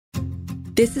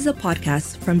This is a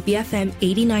podcast from BFM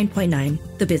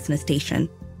 89.9, the business station.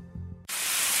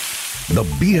 The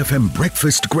BFM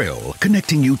Breakfast Grill,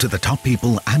 connecting you to the top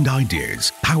people and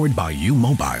ideas. Powered by U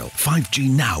Mobile, 5G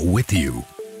now with you.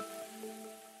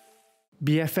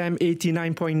 BFM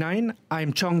 89.9,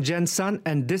 I'm Chong Jensan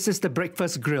and this is the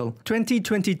Breakfast Grill.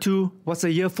 2022 was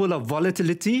a year full of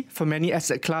volatility for many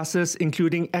asset classes,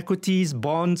 including equities,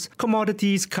 bonds,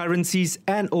 commodities, currencies,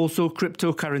 and also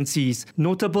cryptocurrencies.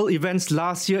 Notable events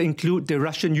last year include the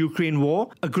Russian-Ukraine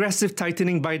war, aggressive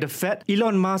tightening by the Fed,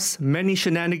 Elon Musk, many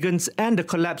shenanigans, and the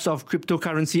collapse of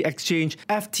cryptocurrency exchange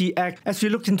FTX. As we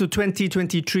look into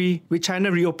 2023, with China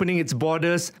reopening its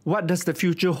borders, what does the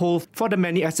future hold for the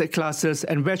many asset classes?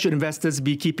 And where should investors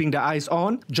be keeping their eyes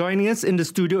on? Joining us in the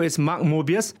studio is Mark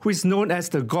Mobius, who is known as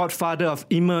the godfather of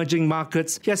emerging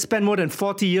markets. He has spent more than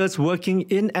 40 years working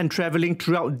in and traveling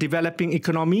throughout developing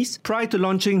economies. Prior to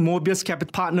launching Mobius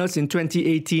Capital Partners in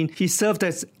 2018, he served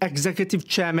as executive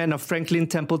chairman of Franklin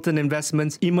Templeton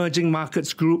Investments Emerging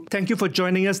Markets Group. Thank you for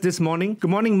joining us this morning.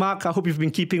 Good morning, Mark. I hope you've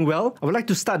been keeping well. I would like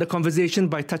to start the conversation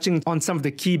by touching on some of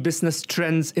the key business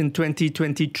trends in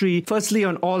 2023. Firstly,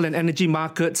 on oil and energy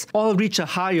markets, oil reached a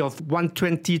high of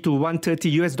 $120 to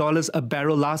 $130 a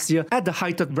barrel last year at the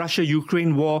height of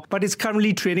Russia-Ukraine war, but it's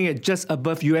currently trading at just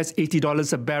above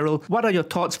 $80 a barrel. What are your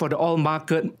thoughts for the oil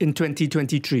market in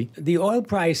 2023? The oil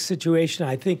price situation,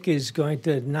 I think, is going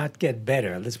to not get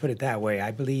better. Let's put it that way.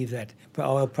 I believe that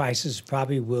oil prices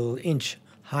probably will inch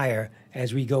higher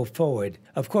as we go forward.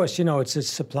 Of course, it's a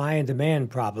supply and demand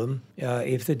problem.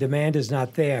 If the demand is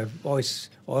not there,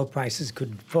 oil prices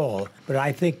could fall. But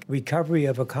I think recovery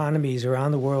of economies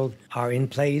around the world are in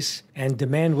place and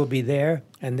demand will be there,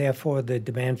 and therefore the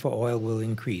demand for oil will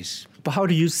increase. But how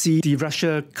do you see the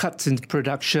Russia cuts in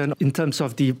production in terms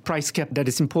of the price cap that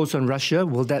is imposed on Russia?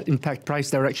 Will that impact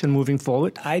price direction moving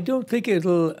forward? I don't think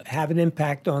it'll have an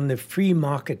impact on the free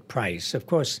market price. Of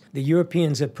course, the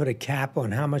Europeans have put a cap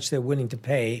on how much they're willing to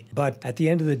pay, but at the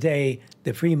end of the day,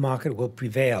 the free market will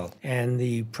prevail, and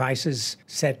the prices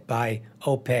set by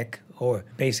OPEC or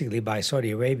basically by Saudi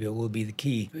Arabia will be the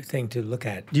key thing to look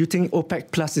at. Do you think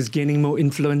OPEC Plus is gaining more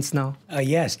influence now?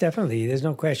 Yes, definitely. There's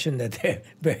no question that they're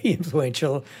very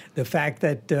influential. The fact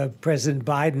that President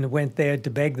Biden went there to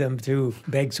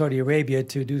beg Saudi Arabia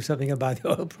to do something about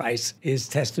the oil price is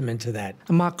testament to that.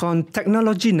 Mark, on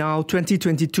technology now,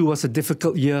 2022 was a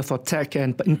difficult year for tech,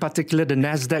 and in particular, the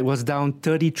Nasdaq was down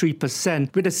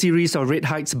 33% with a series of rate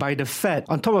hikes by the Fed.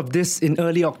 On top of this, in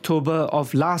early October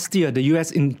of last year, the US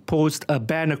imposed a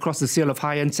ban across the sale of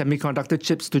high-end semiconductor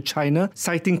chips to China,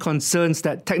 citing concerns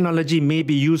that technology may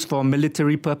be used for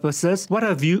military purposes. What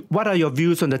are your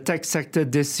views on the tech sector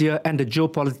this year and the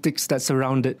geopolitics that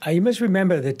surround it? You must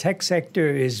remember the tech sector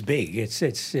is big.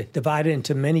 It's divided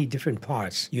into many different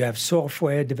parts. You have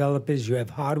software developers, you have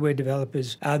hardware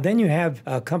developers. Then you have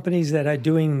companies that are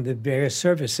doing the various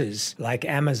services like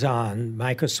Amazon,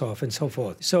 Microsoft, and so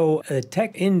forth. So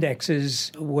tech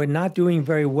indexes were not doing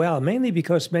very well, mainly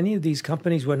because many of these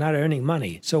companies were not earning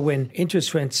money. So when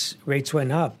interest rates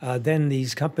went up, then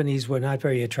these companies were not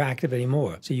very attractive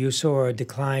anymore. So you saw a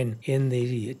decline in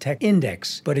the tech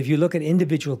index. But if you look at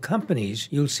individual companies,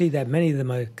 you'll see that many of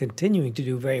them are continuing to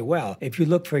do very well. If you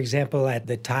look, for example, at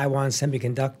the Taiwan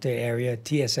semiconductor area,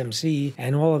 TSMC,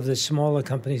 and all of the smaller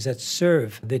companies that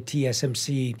serve the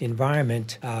TSMC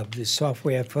environment, the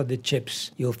software for the chips,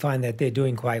 you'll find that they're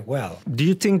doing quite well. Do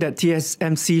you think that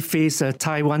TSMC face a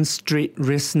Taiwan Strait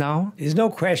risk now? There's no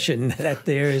question that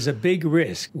there is a big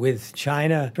risk with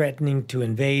China threatening to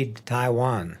invade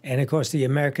Taiwan. And of course, the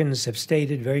Americans have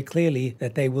stated very clearly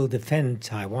that they will defend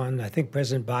Taiwan. I think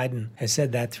President Biden has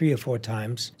said that 3 or 4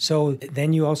 times. So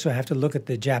then you also have to look at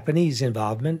the Japanese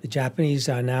involvement. The Japanese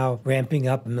are now ramping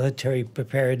up military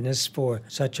preparedness for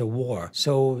such a war.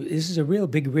 So this is a real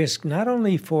big risk, not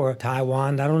only for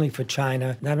Taiwan, not only for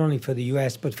China, not only for the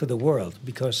U.S., but for the world.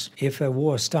 Because if a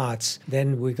war starts,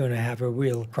 then we're going to have a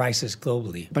real crisis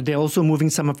globally. But they're also moving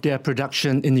some of their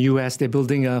production in the US. They're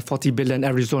building a $40 billion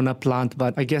Arizona plant,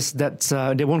 but I guess that's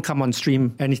they won't come on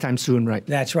stream anytime soon, right?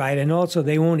 That's right. And also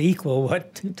they won't equal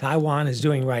what Taiwan is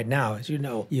doing right now. As you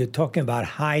know, you're talking about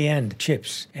high-end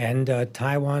chips, and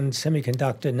Taiwan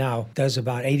Semiconductor now does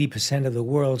about 80% of the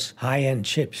world's high-end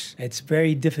chips. It's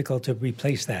very difficult to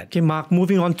replace that. Okay, Mark,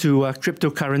 moving on to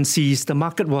cryptocurrencies. The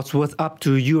market was worth up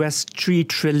to US $3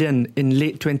 trillion in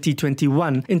late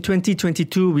 2021. In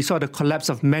 2022, 2022, we saw the collapse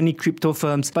of many crypto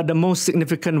firms, but the most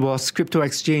significant was crypto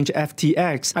exchange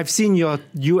FTX. I've seen your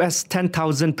US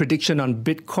 10,000 prediction on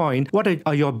Bitcoin. What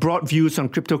are your broad views on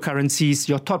cryptocurrencies,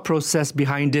 your thought process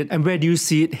behind it, and where do you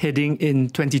see it heading in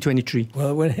 2023?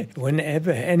 Well,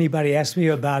 whenever anybody asks me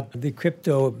about the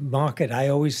crypto market, I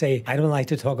always say I don't like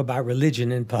to talk about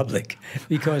religion in public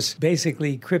because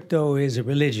basically crypto is a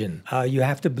religion. You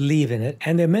have to believe in it.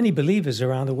 And there are many believers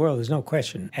around the world, there's no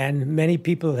question. And many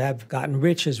people have gotten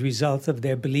rich as a result of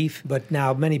their belief, but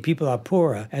now many people are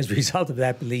poorer as a result of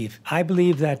that belief. I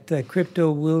believe that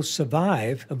crypto will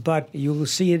survive, but you will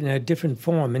see it in a different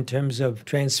form in terms of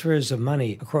transfers of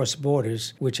money across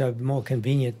borders, which are more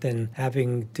convenient than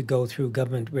having to go through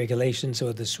government regulations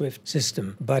or the SWIFT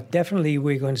system. But definitely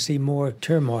we're going to see more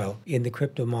turmoil in the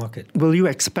crypto market. Will you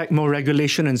expect more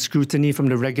regulation and scrutiny from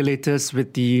the regulators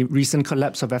with the recent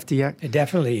collapse of FTX?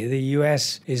 Definitely. The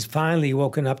U.S. is finally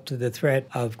woken up to the threat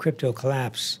of crypto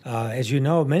collapse. As you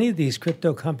know, many of these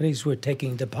crypto companies were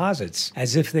taking deposits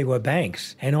as if they were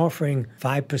banks and offering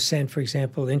 5%, for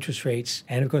example, interest rates.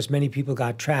 And of course, many people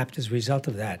got trapped as a result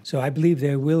of that. So I believe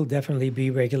there will definitely be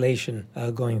regulation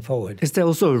going forward. Is there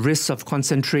also a risk of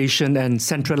concentration and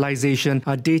centralization?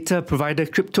 Data provider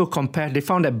CryptoCompare, they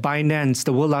found that Binance,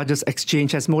 the world's largest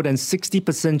exchange, has more than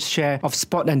 60% share of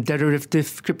spot and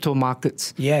derivative crypto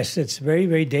markets. Yes, it's very,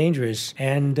 very dangerous.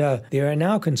 And there are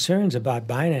now concerns about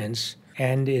Binance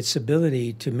and its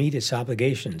ability to meet its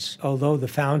obligations. Although the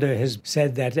founder has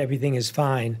said that everything is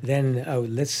fine, then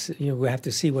we have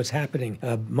to see what's happening.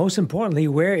 Most importantly,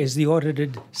 where is the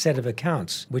audited set of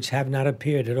accounts, which have not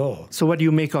appeared at all? So what do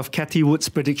you make of Cathie Wood's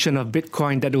prediction of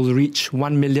Bitcoin that will reach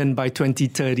 1 million by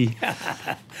 2030?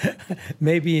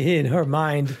 Maybe in her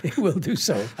mind it will do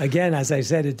so. Again, as I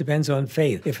said, it depends on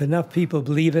faith. If enough people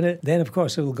believe in it, then of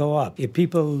course it will go up. If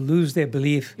people lose their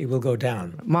belief, it will go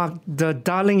down. Mark, the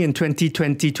darling in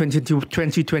 2020,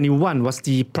 2021 was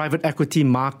the private equity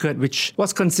market, which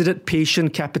was considered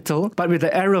patient capital. But with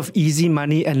the era of easy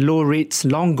money and low rates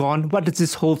long gone, what does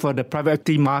this hold for the private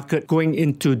equity market going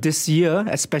into this year,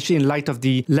 especially in light of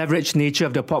the leveraged nature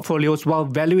of the portfolios, while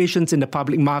valuations in the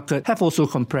public market have also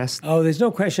compressed? Oh, there's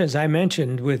no question, as I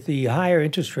mentioned, with the higher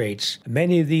interest rates,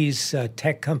 many of these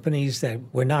tech companies that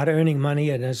were not earning money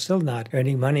and are still not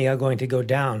earning money are going to go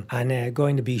down and are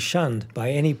going to be shunned by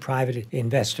any private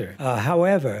investor.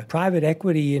 However, private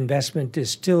equity investment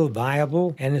is still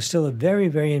viable and is still a very,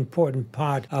 very important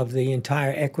part of the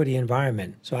entire equity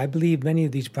environment. So I believe many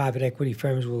of these private equity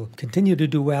firms will continue to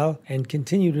do well and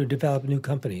continue to develop new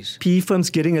companies. PE firms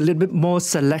getting a little bit more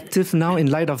selective now in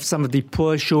light of some of the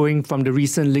poor showing from the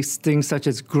recent listings such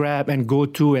as Grab and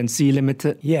GoTo and Sea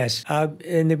Limited? Yes.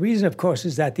 And the reason, of course,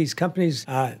 is that these companies'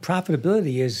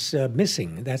 profitability is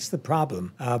missing. That's the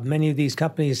problem. Many of these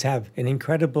companies have an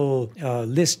incredible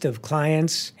list of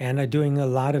clients and are doing a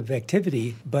lot of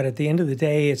activity. But at the end of the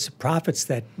day, it's profits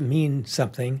that mean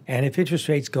something. And if interest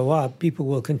rates go up, people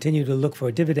will continue to look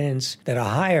for dividends that are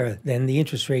higher than the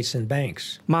interest rates in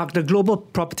banks. Mark, the global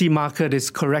property market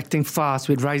is correcting fast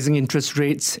with rising interest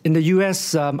rates. In the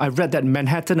US, I've read that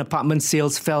Manhattan apartment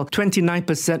sales fell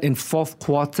 29% in fourth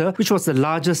quarter, which was the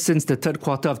largest since the third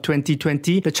quarter of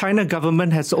 2020. The China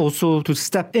government has also to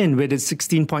step in with its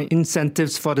 16-point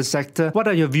incentives for the sector. What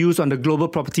are your views on the global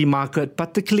property market,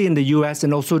 particularly in the US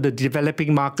and also the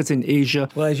developing markets in Asia?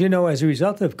 Well, as you know, as a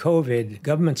result of COVID,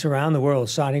 governments around the world,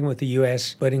 starting with the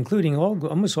US, but including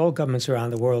almost all governments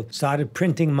around the world, started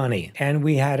printing money. And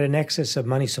we had an excess of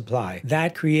money supply.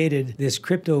 That created this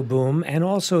crypto boom and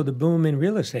also the boom in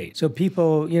real estate. So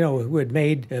people, who had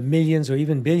made millions or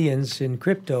even billions in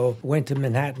crypto went to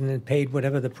Manhattan and paid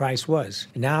whatever the price was.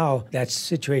 Now that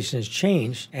situation has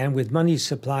changed, and with money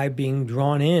supply being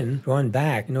drawn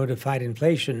back in order to fight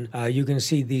inflation, you're going to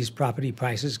see these property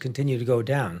prices continue to go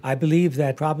down. I believe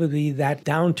that probably that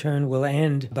downturn will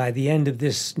end by the end of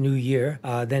this new year.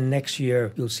 Then next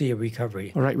year, you'll see a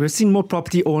recovery. All right. We've seen more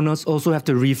property owners also have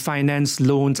to refinance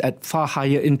loans at far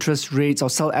higher interest rates or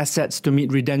sell assets to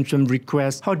meet redemption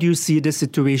requests. How do you see this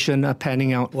situation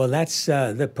panning out? Well, that's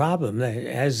the problem.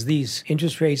 As these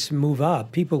interest rates move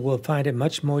up, people will find it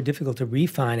much more difficult to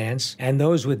refinance, and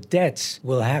those with debts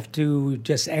will have to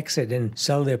just exit and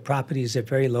sell their properties at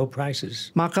very low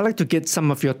prices. Mark, I'd like to get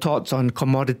some of your thoughts on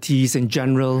commodities in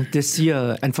general this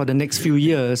year and for the next few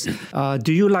years.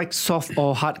 Do you like soft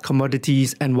or hard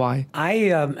commodities, and why? I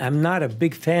am not a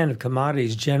big fan of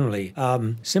commodities generally,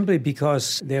 simply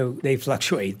because they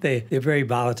fluctuate. They're very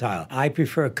volatile. I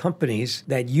prefer companies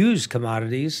that use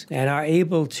commodities and are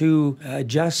able to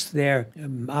adjust their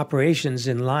operations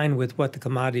in line with what the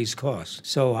commodities cost.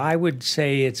 So I would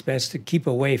say it's best to keep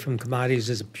away from commodities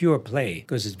as a pure play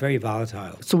because it's very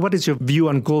volatile. So what is your view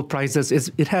on gold prices?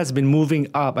 It has been moving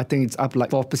up. I think it's up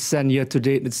like 4% year to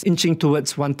date. It's inching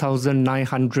towards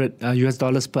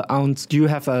 $1,900 per ounce. Do you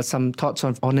have some thoughts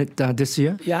on it this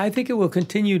year? Yeah, I think it will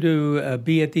continue to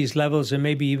be at these levels and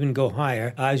maybe even go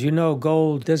higher. As you know,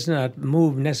 gold does not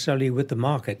move necessarily with the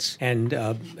markets. And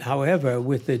however,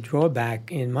 with the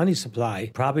drawback in money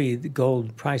supply, probably the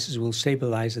gold prices will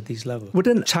stabilize at these levels.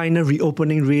 Wouldn't China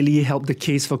reopening really help the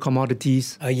case for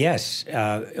commodities? Yes,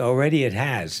 already it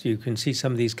has. You can see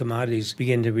some of these commodities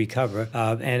begin to recover.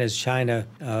 And as China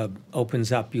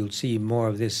opens up, you'll see more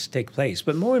of this take place.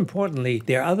 But more importantly,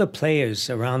 there are other players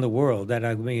around the world that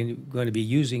are going to be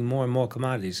using more and more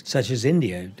commodities, such as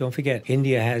India. Don't forget,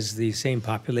 India has the same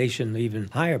population, even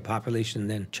higher population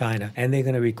than China, and they're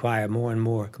going to require more and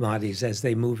more commodities as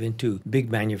they move into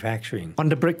big manufacturing. On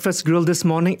the Breakfast Grill this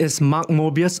morning is Mark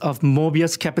Mobius of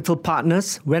Mobius Capital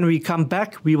Partners. When we come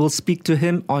back, we will speak to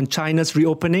him on China's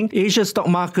reopening, Asia stock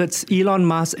markets, Elon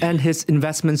Musk, and his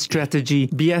investment strategy.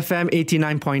 BFM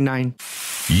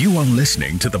 89.9. You are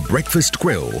listening to The Breakfast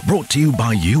Grill, brought to you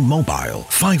by U Mobile.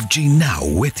 5G now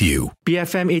with you.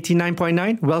 BFM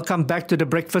 89.9. Welcome back to The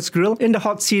Breakfast Grill. In the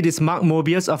hot seat is Mark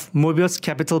Mobius of Mobius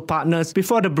Capital Partners.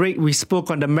 Before the break, we spoke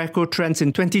on the macro trends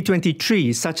in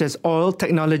 2023, such as oil,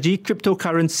 technology,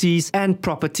 cryptocurrencies, and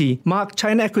property. Mark,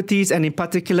 China equities, and in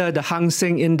particular the Hang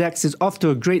Seng Index, is off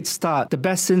to a great start, the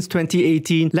best since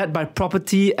 2018, led by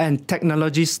property and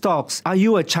technology stocks. Are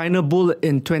you a China bull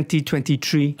in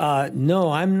 2023?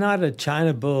 No, I'm not a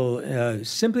China bull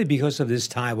simply because of this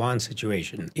Taiwan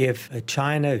situation. If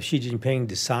China, Xi Jinping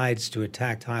decides to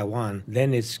attack Taiwan,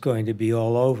 then it's going to be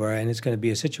all over, and it's going to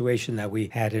be a situation that we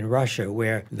had in Russia,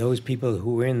 where those people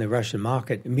who were in the Russian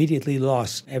market immediately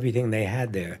lost everything they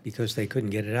had there because they couldn't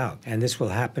get it out. And this will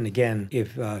happen again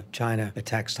if China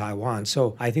attacks Taiwan.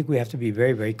 So I think we have to be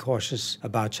very, very cautious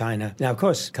about China. Now, of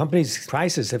course, companies'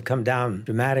 prices have come down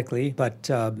dramatically, but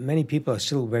many people are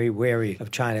still very wary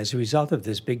of China as a result of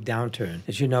this big downturn.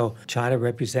 As you know, China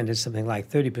represented something like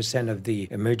 30% of the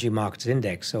emerging markets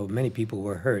index, so many people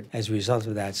were hurt as a result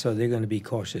of that, so they're going to be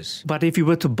cautious. But if you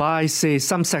were to buy, say,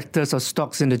 some sectors or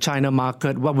stocks in the China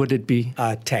market, what would it be?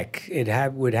 Tech.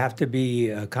 It would have to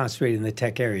be concentrated in the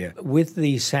tech area. With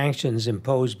the sanctions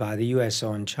imposed by the U.S.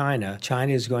 on China,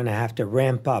 China is going to have to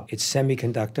ramp up its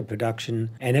semiconductor production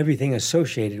and everything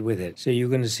associated with it. So you're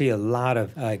going to see a lot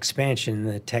of expansion in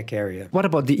the tech area. What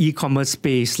about the e-commerce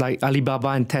space like Alibaba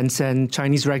and Tencent?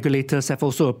 Chinese regulators have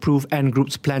also approved Ant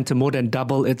Group's plan to more than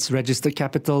double its registered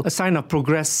capital, a sign of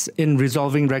progress in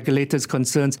resolving regulators'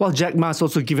 concerns, while Jack Ma is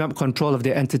also giving up control of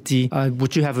their entity.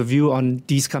 Would you have a view on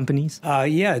these companies?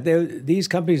 Yeah, these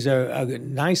companies are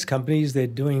nice companies. They're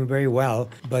doing very well,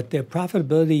 but their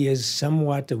profitability is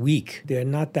somewhat weak. They're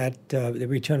not that, the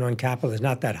return on capital is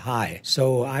not that high.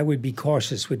 So I would be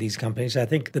cautious with these companies. I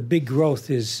think the big growth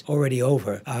is already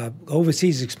over.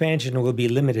 Overseas expansion will be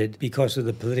limited because of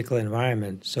the political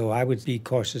environment. So I would be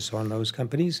cautious on those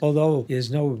companies, although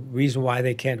there's no reason why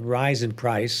they can't rise in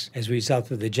price as a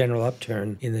result of the general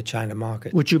upturn in the China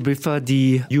market. Would you prefer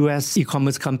the U.S.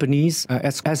 e-commerce companies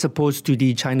as opposed to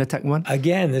the China tech one?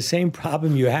 Again, the same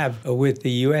problem you have with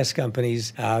the U.S.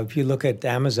 companies. If you look at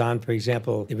Amazon, for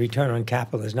example, the return on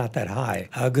capital is not that high.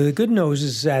 The good news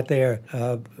is that they're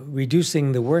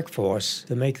reducing the workforce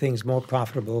to make things more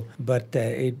profitable, but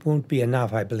it won't be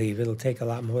enough, I believe. It'll take a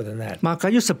lot more than that. Mark, are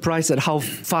you surprised at how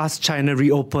fast China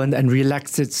reopened and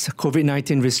relaxed its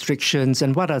COVID-19 restrictions,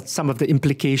 and what are some of the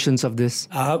implications of this?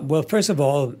 Well, first of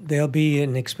all, there'll be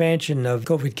an expansion of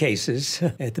COVID cases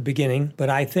at the beginning, but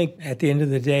I think at the end of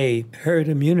the day, herd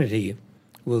immunity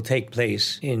will take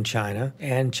place in China,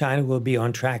 and China will be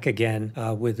on track again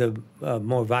with a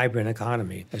more vibrant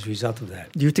economy as a result of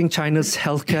that. Do you think China's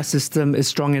healthcare system is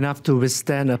strong enough to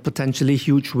withstand a potentially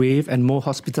huge wave and more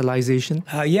hospitalization?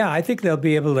 Yeah, I think they'll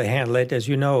be able to handle it. As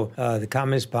you know, the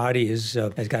Communist Party has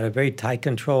got a very tight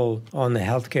control on the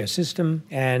healthcare system,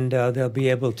 and they'll be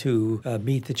able to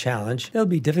meet the challenge. There'll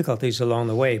be difficulties along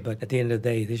the way, but at the end of the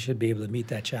day, they should be able to meet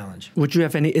that challenge. Would you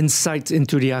have any insights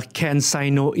into their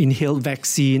CanSino inhaled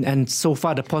vaccine and so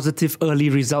far the positive early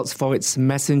results for its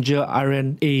messenger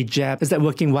RNA jab? Is that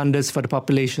working wonders for the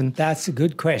population? That's a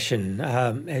good question.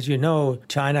 As you know,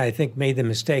 China, I think, made the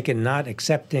mistake in not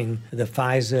accepting the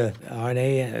Pfizer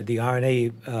RNA, the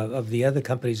RNA of the other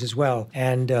companies as well,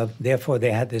 and therefore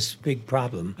they had this big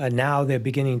problem. Now they're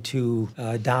beginning to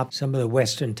adopt some of the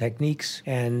Western techniques,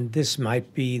 and this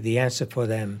might be the answer for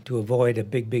them to avoid a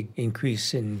big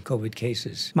increase in COVID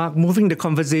cases. Mark, moving the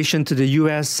conversation to the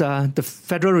U.S., the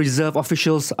Federal Reserve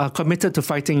officials are committed to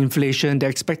fighting inflation. They're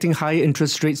expecting higher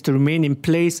interest rates to remain in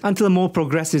place until more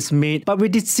progress is made. But we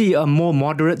did see a more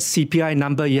moderate CPI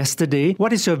number yesterday.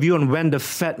 What is your view on when the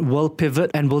Fed will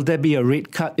pivot, and will there be a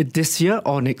rate cut this year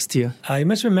or next year? You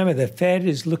must remember the Fed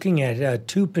is looking at a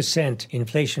 2%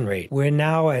 inflation rate. We're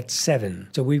now at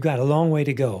 7%. So we've got a long way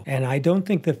to go. And I don't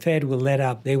think the Fed will let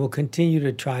up. They will continue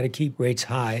to try to keep rates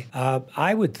high.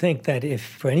 I would think that if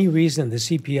for any reason the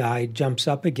CPI jumps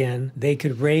up again, they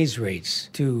could raise rates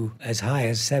to as high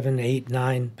as 7, 8,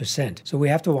 9%. So we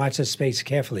have to watch this space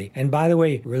carefully. And by the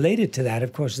way, related to that,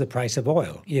 of course, is the price of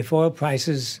oil. If oil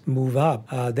prices move up,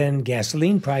 then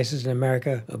gasoline prices in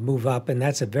America move up. And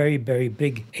that's a very, very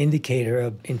big indicator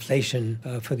of inflation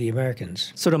for the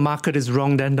Americans. So the market is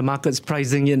wrong then? The market's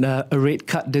pricing in a rate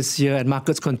cut this year, and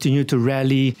markets continue to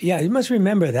rally? Yeah, you must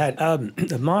remember that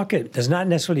the market does not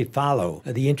necessarily follow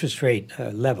the interest rate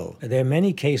level. There are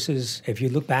many cases, if you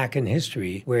look back in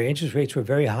history, where interest rates were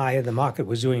very high and the market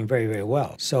was doing very, very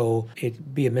well. So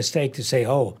it'd be a mistake to say,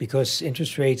 because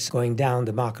interest rates going down,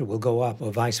 the market will go up,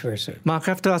 or vice versa. Mark,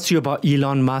 I have to ask you about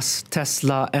Elon Musk,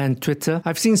 Tesla, and Twitter.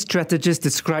 I've seen strategists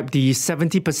describe the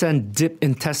 70% dip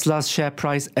in Tesla's share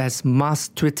price as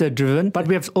Musk Twitter-driven, but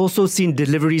we have also seen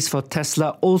deliveries for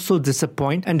Tesla also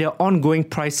disappoint, and there are ongoing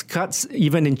price cuts,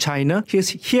 even in China.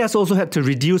 He has also had to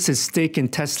reduce his stake in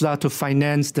Tesla to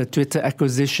finance the Twitter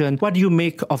acquisition. What do you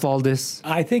make of all this?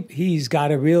 I think he's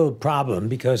got a real problem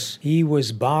because he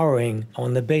was borrowing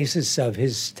on the basis of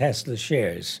his Tesla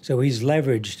shares. So he's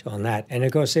leveraged on that. And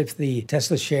of course, if the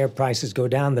Tesla share prices go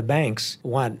down, the banks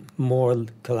want more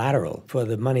collateral for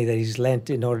the money that he's lent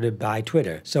in order to buy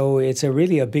Twitter. So it's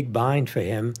really a big bind for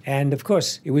him. And of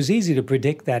course, it was easy to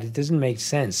predict that it doesn't make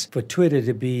sense for Twitter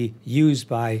to be used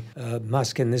by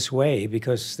Musk in this way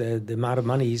because the amount of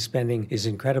money he's spending is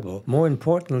incredible. More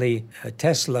importantly,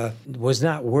 Tesla was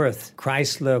not worth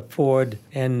Chrysler, Ford,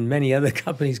 and many other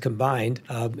companies combined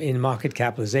in market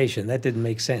capitalization. That didn't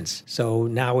make sense. So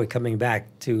now we're coming back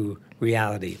to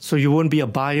reality. So you won't be a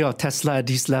buyer of Tesla at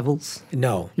these levels?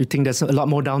 No. You think there's a lot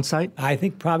more downside? I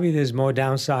think probably there's more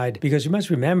downside because you must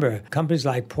remember companies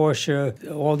like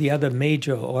Porsche, all the other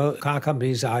major oil car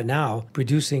companies are now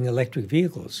producing electric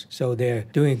vehicles. So they're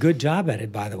doing a good job at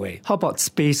it, by the way. How about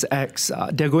SpaceX?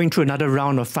 They're going through another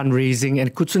round of fundraising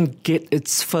and could soon get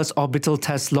its first orbital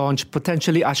test launch,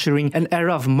 potentially ushering an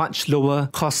era of much lower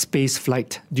cost space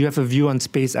flight. Do you have a view on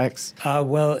SpaceX?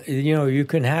 Well, you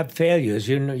can have failures.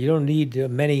 You don't need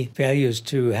many failures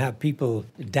to have people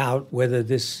doubt whether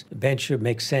this venture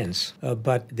makes sense.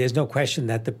 But there's no question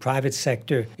that the private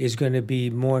sector is going to be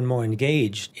more and more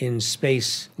engaged in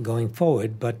space going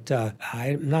forward. But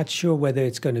I'm not sure whether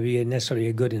it's going to be necessarily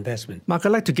a good investment. Mark,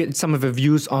 I'd like to get some of your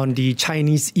views on the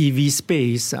Chinese EV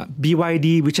space.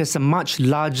 BYD, which has a much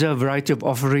larger variety of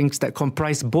offerings that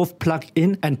comprise both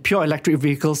plug-in and pure electric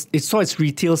vehicles, it saw its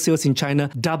retail sales in China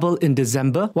double in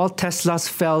December, while Tesla's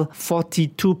fell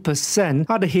 42%.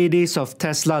 Are the heydays of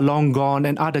Tesla long gone,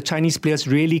 and are the Chinese players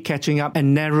really catching up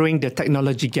and narrowing the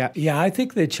technology gap? Yeah, I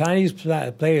think the Chinese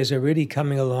players are really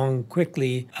coming along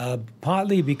quickly,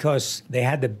 partly because they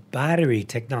had the battery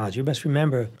technology. You must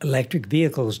remember, electric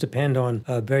vehicles depend on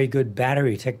very good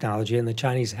battery technology, and the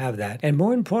Chinese have that. And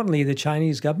more importantly, the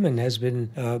Chinese government has been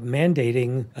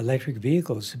mandating electric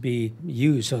vehicles to be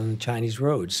used on Chinese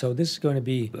roads. So this is going to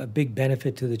be a big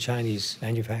benefit to the Chinese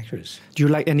manufacturers. Do you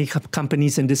like any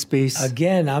companies in this space?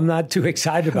 Again, I'm not too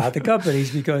excited about the companies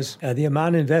because the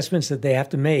amount of investments that they have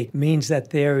to make means that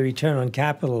their return on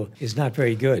capital is not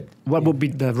very good. What would be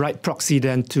the right proxy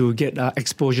then to get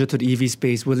exposure to the EV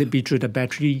space? Will it be through the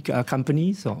battery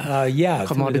companies or yeah,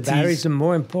 commodities? The batteries, and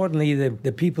more importantly,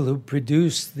 the people who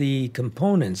produce the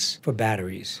components for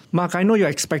batteries. Mark, I know you're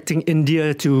expecting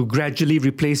India to gradually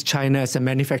replace China as a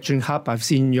manufacturing hub. I've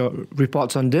seen your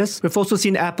reports on this. We've also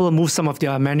seen Apple move some of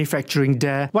their manufacturing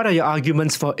there. What are your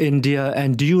arguments for India,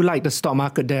 and do you like the stock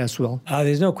market there as well?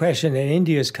 There's no question that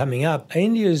India is coming up.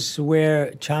 India's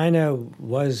where China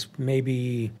was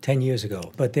maybe 10 years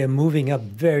ago, but they're moving up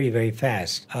very, very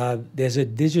fast. There's a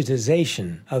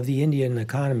digitization of the Indian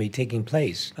economy taking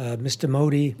place. Mr.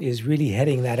 Modi is really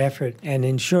heading that effort and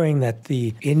ensuring that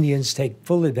the Indians take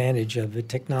full advantage of the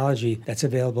technology that's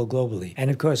available globally. And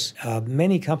of course,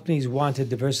 many companies want to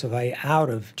diversify out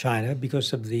of China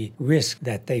because of the risk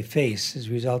that they face as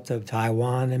a result of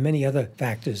Taiwan Taiwan, and many other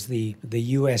factors, the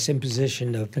U.S.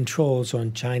 imposition of controls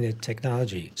on China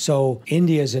technology. So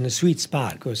India is in a sweet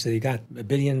spot because they've got a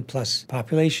billion-plus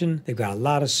population. They've got a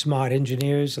lot of smart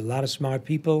engineers, a lot of smart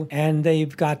people, and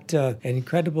they've got an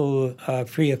incredible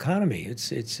free economy.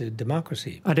 It's a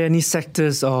democracy. Are there any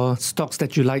sectors or stocks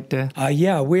that you like there?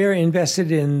 Yeah, we're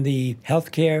invested in the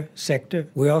healthcare sector.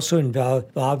 We're also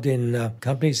involved in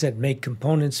companies that make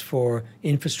components for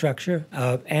infrastructure.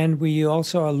 And we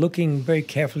also are looking very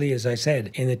carefully, as I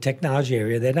said, in the technology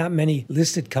area. There are not many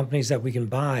listed companies that we can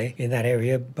buy in that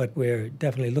area, but we're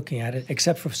definitely looking at it,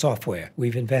 except for software.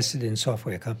 We've invested in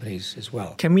software companies as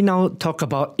well. Can we now talk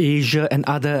about Asia and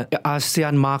other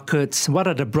ASEAN markets? What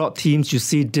are the broad themes you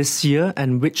see this year,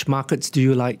 and which markets do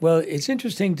you like? Well, it's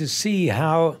interesting to see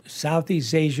how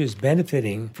Southeast Asia is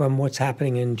benefiting from what's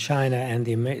happening in China and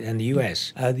the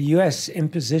U.S. The U.S.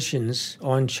 impositions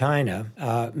on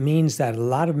China means that a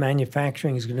lot of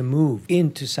manufacturing is going to move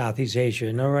into Southeast Asia,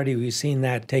 and already we've seen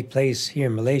that take place here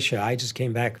in Malaysia. I just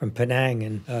came back from Penang,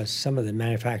 and some of the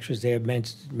manufacturers there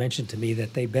mentioned to me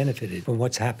that they benefited from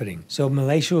what's happening. So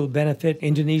Malaysia will benefit,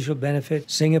 Indonesia will benefit,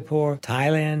 Singapore,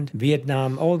 Thailand,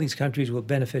 Vietnam, all these countries will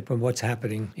benefit from what's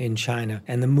happening in China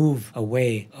and the move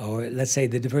away, or let's say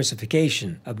the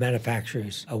diversification of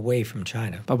manufacturers away from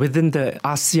China. But within the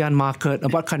ASEAN market,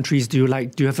 what countries do you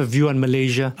like? Do you have a view on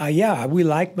Malaysia? Yeah, we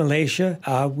like Malaysia.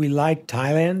 We like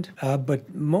Thailand.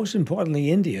 But most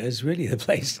importantly, India is really the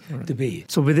place to be.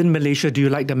 So within Malaysia, do you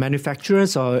like the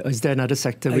manufacturers, or is there another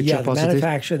sector which are positive? The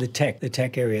manufacturer, the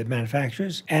tech area of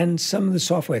manufacturers, and some of the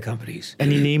software companies.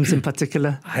 Any names in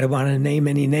particular? I don't want to name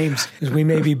any names because we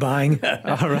may be buying.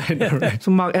 All right.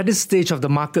 So Mark, at this stage of the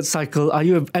market cycle, are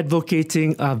you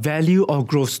advocating value or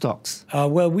growth stocks?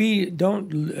 Well, we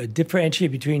don't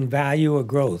differentiate between value or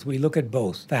growth. We look at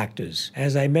both factors.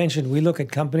 As I mentioned, we look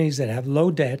at companies that have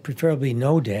low debt, preferably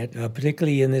no debt,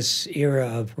 particularly in this era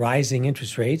of rising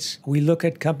interest rates. We look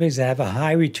at companies that have a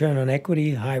high return on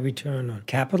equity, high return on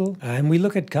capital, and we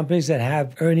look at companies that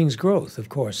have earnings growth, of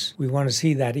course. We want to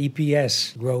see that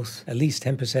EPS growth at least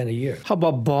 10% a year. How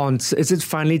about bonds? Is it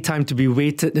finally time to be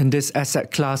weighted in this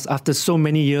asset class after so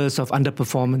many years of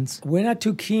underperformance? We're not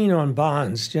too keen on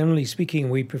bonds. Generally speaking,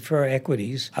 we prefer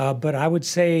equities. But I would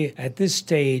say at this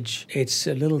stage, it's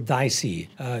a little dicey.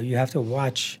 You have to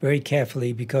watch very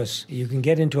carefully because you can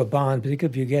get into a bond,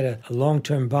 particularly if you get a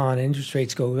long-term bond, interest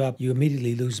rates go up, you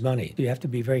immediately lose money. You have to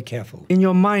be very careful. In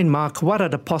your mind, Mark, what are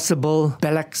the possible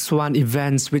black swan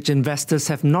events which investors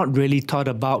have not really thought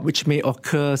about, which may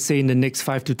occur, say, in the next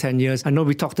 5 to 10 years? I know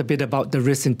we talked a bit about the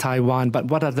risks in Taiwan, but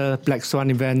what other black swan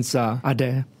events are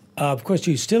there? Of course,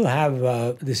 you still have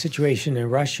the situation in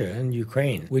Russia and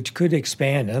Ukraine, which could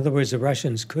expand. In other words, the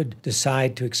Russians could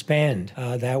decide to expand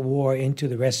that war into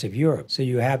the rest of Europe. So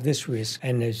you have this risk.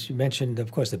 And as you mentioned,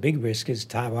 of course, the big risk is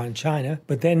Taiwan, China.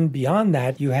 But then beyond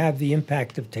that, you have the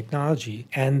impact of technology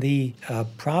and the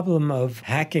problem of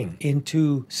hacking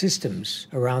into systems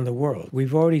around the world.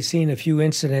 We've already seen a few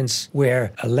incidents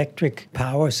where electric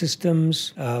power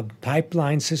systems,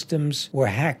 pipeline systems were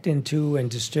hacked into and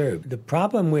disturbed. The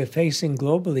problem we're facing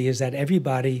globally is that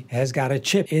everybody has got a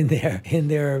chip in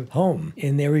their home,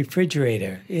 in their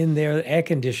refrigerator, in their air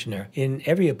conditioner, in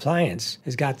every appliance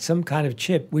has got some kind of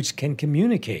chip which can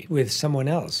communicate with someone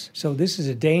else. So this is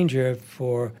a danger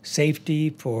for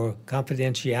safety, for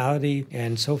confidentiality,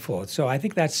 and so forth. So I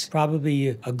think that's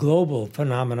probably a global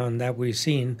phenomenon that we've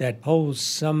seen that holds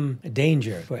some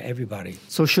danger for everybody.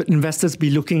 So should investors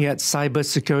be looking at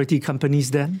cybersecurity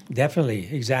companies then? Definitely,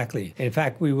 exactly. In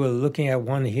fact, we were looking at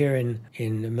one here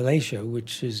in Malaysia,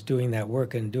 which is doing that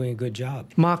work and doing a good job.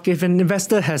 Mark, if an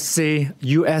investor has, say,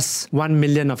 US $1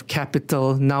 million of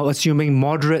capital, now assuming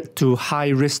moderate to high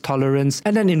risk tolerance,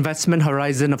 and an investment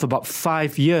horizon of about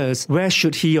 5 years, where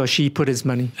should he or she put his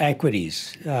money?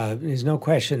 Equities. There's no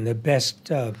question. The best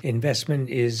investment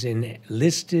is in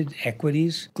listed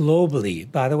equities globally.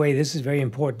 By the way, this is very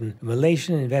important.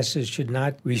 Malaysian investors should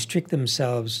not restrict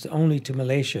themselves only to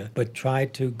Malaysia, but try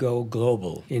to go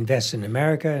global. Invest in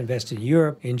America, invest in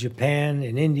Europe, in Japan,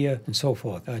 in India, and so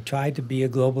forth. Try to be a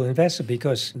global investor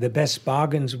because the best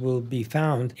bargains will be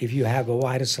found if you have a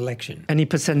wider selection. Any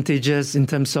percentages in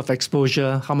terms of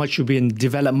exposure? How much should be in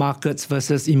developed markets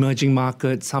versus emerging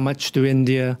markets? How much to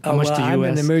India? How much to US? I'm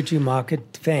an emerging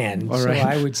market fan, All so right.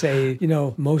 I would say,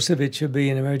 most of it should be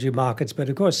in emerging markets. But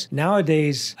of course,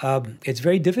 nowadays, it's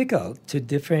very difficult to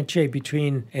differentiate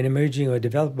between an emerging or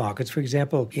developed markets. For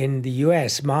example, in the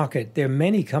U.S. market, there are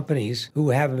many companies who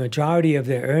have a majority of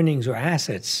their earnings or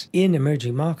assets in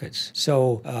emerging markets.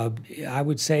 So I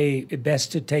would say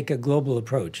best to take a global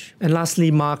approach. And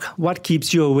lastly, Mark, what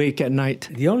keeps you awake at night?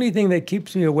 The only thing that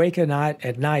keeps me awake at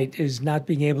night is not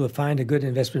being able to find a good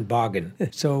investment bargain.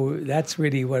 So that's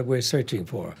really what we're searching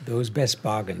for, those best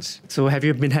bargains. So have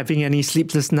you been having any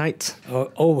sleepless nights?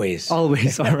 Always.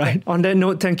 Always, all right. On that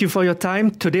note, thank you for your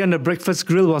time. Today on The Breakfast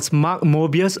Grill was Mark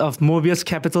Mobius of Mobius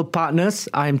Capital Partners.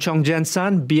 I am Chong Jen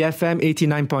San, BFM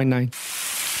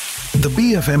 89.9. The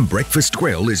BFM Breakfast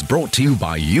Grill is brought to you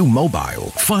by U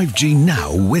Mobile. 5G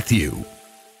now with you.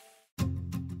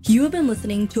 You have been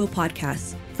listening to a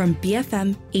podcast from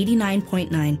BFM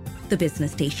 89.9, the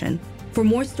business station. For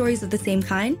more stories of the same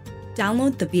kind,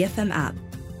 download the BFM app.